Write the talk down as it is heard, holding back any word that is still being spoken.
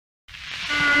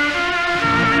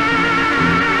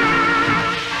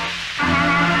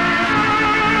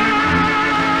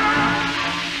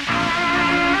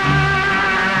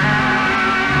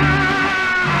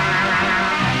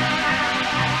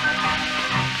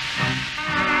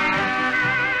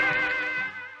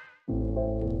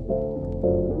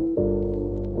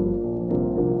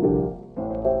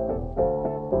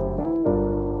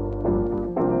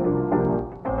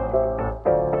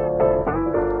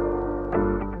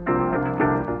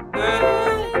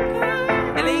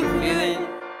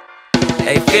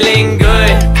Hey, feeling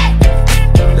good,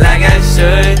 like I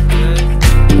should.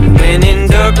 When in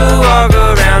dark, I walk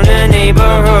around the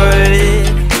neighborhood.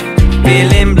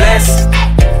 Feeling blessed,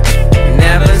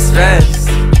 never stressed.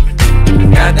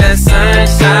 Got that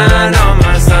sunshine on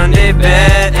my Sunday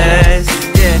best.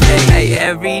 Yeah, hey,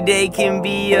 every day can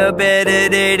be a better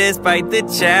day despite the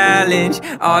challenge.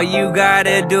 All you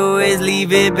gotta do is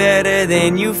leave it better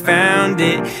than you found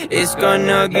it. It's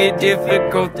gonna get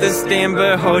difficult to stand,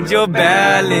 but hold your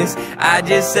balance. I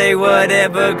just say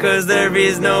whatever, cause there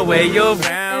is no way you're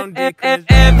around it.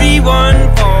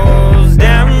 Everyone falls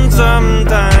down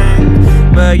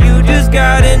sometimes, but you just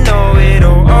gotta know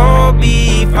it'll all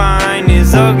be fine.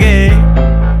 It's okay.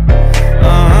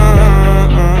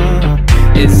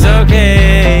 It's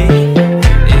okay.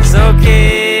 It's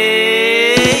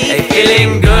okay. Hey,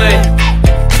 feeling good,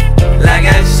 like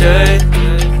I should.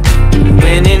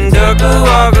 When in dark, I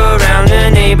walk around the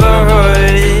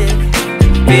neighborhood.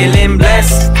 Feeling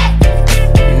blessed,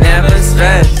 never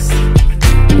stressed.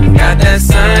 Got that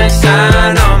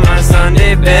sunshine on my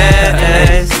Sunday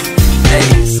best.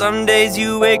 Hey, some days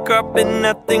you wake up and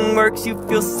nothing works, you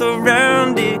feel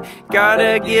surrounded.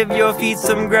 Gotta give your feet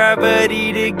some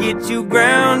gravity to get you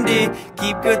grounded.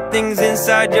 Keep good things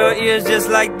inside your ears just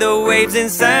like the waves and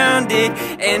sound it.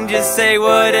 And just say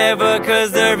whatever,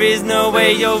 cause there is no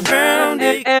way you're around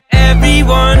it.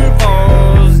 Everyone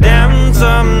falls down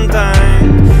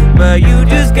sometimes, but you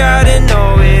just gotta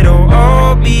know it'll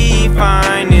all be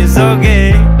fine. It's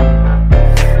okay.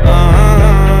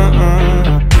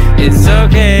 It's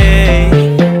okay.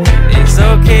 It's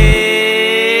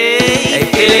okay. Hey,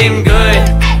 feeling good,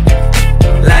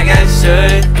 like I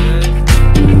should.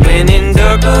 When in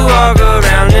dark, I walk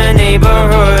around the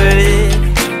neighborhood.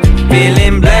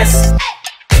 Feeling blessed,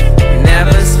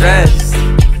 never stressed.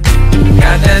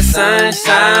 Got that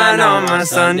sunshine on my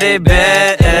Sunday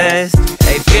best.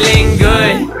 Hey, feeling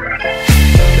good,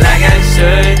 like I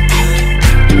should.